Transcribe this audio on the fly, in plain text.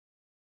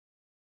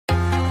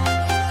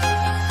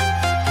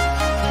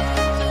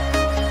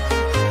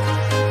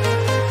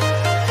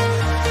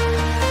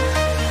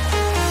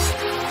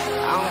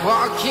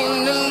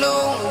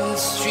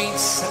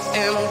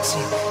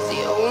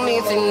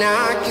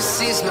I can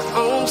see my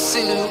own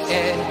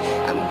silhouette.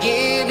 I'm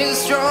getting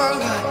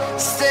stronger,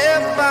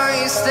 step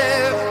by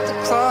step. The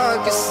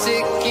clock is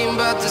ticking,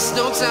 but there's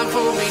no time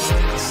for me.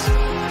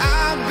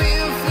 I've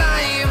been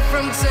flying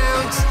from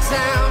town to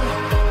town,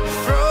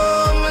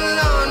 from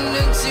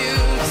London to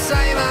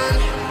Taiwan.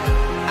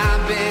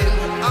 I've been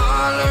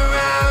all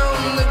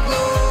around the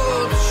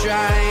globe,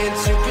 trying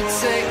to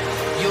protect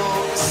your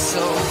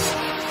soul.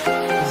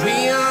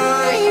 We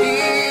are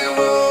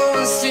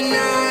heroes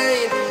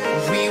tonight.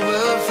 We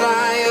will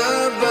fly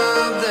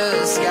above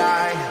the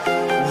sky.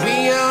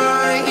 We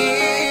are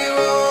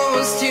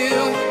heroes tonight.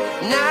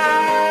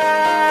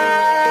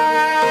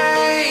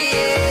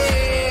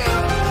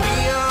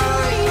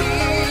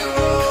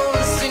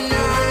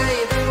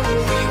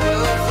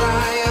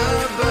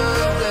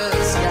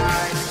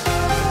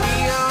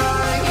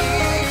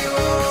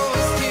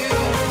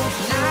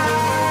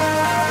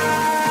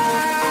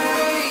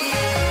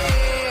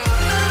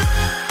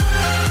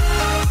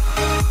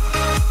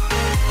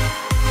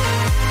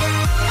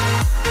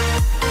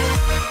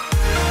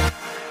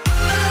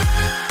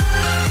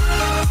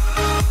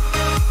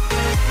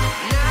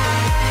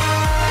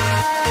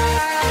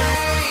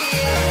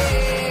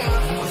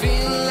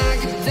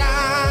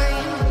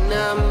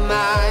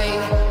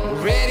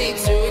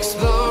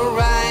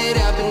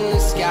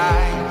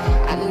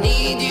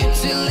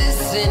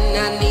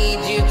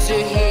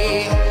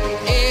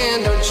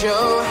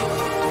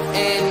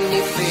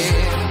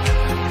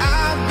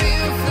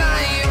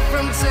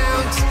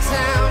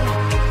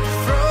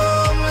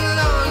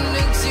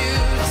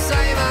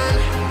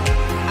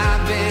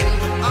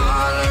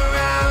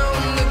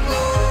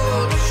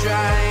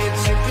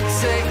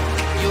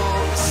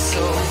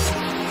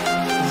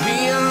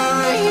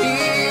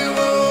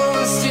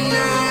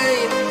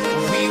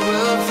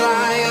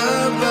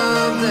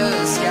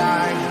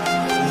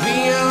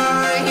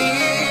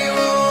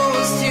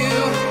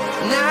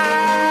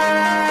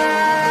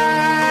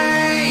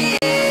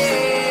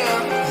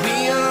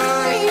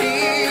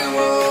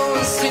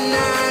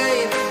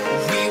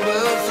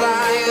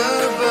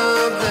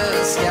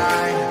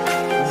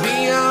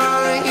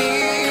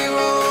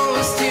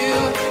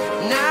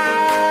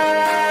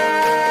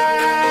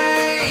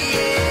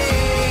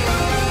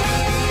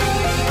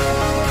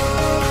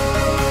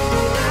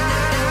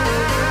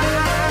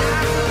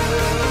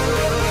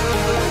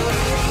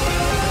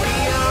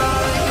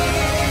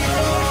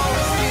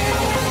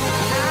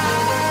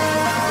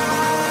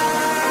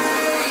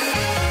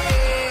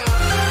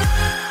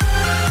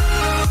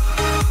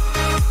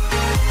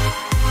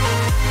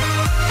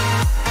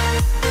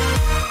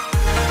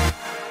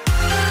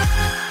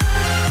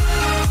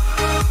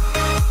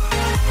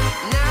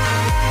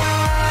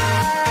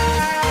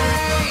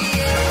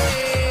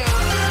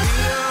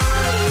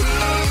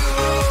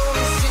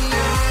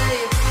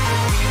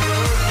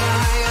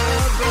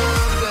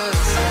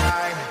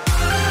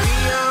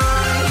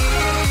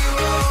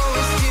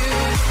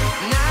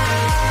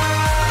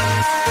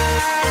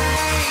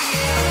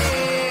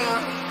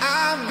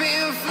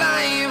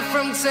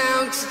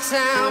 Town to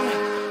town,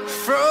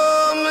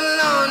 from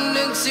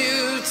London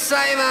to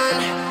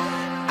Taiwan.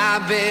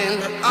 I've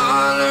been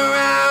all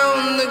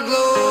around the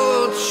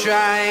globe,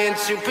 trying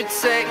to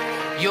protect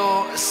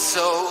your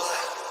soul.